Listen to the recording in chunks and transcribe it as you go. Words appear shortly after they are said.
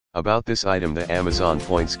About this item, the Amazon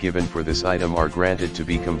points given for this item are granted to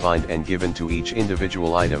be combined and given to each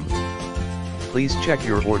individual item. Please check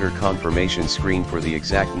your order confirmation screen for the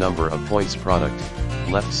exact number of points product.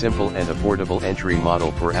 Left simple and affordable entry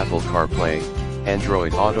model for Apple CarPlay,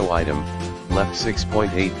 Android Auto item. Left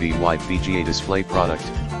 6.8V wide VGA display product.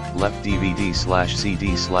 Left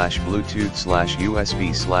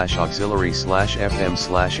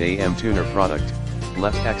DVD/CD/Bluetooth/USB/auxiliary/FM/AM tuner product.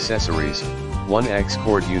 Left accessories, 1X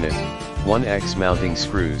cord unit, 1X mounting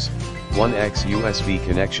screws, 1X USB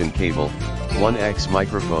connection cable, 1X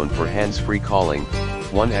microphone for hands-free calling,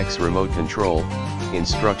 1X remote control,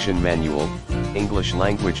 instruction manual, English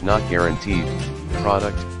language not guaranteed,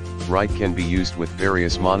 product, right can be used with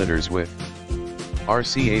various monitors with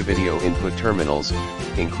RCA video input terminals,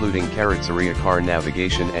 including Karots Area car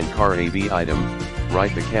navigation and car AV item,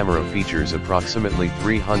 right the camera features approximately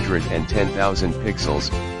 310,000 pixels,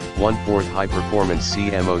 1/4 high-performance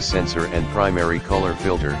CMOS sensor and primary color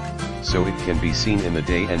filter, so it can be seen in the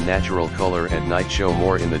day and natural color at night. Show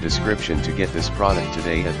more in the description to get this product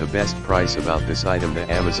today at the best price. About this item, the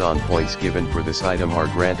Amazon points given for this item are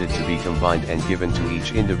granted to be combined and given to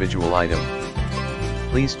each individual item.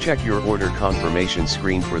 Please check your order confirmation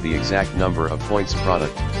screen for the exact number of points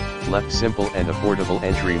product. Left simple and affordable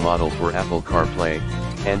entry model for Apple CarPlay,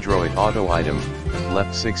 Android Auto item.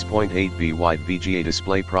 Left 6.8V wide VGA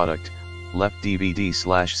display product. Left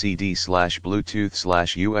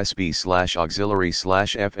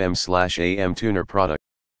DVD/CD/Bluetooth/USB/auxiliary/FM/AM tuner product.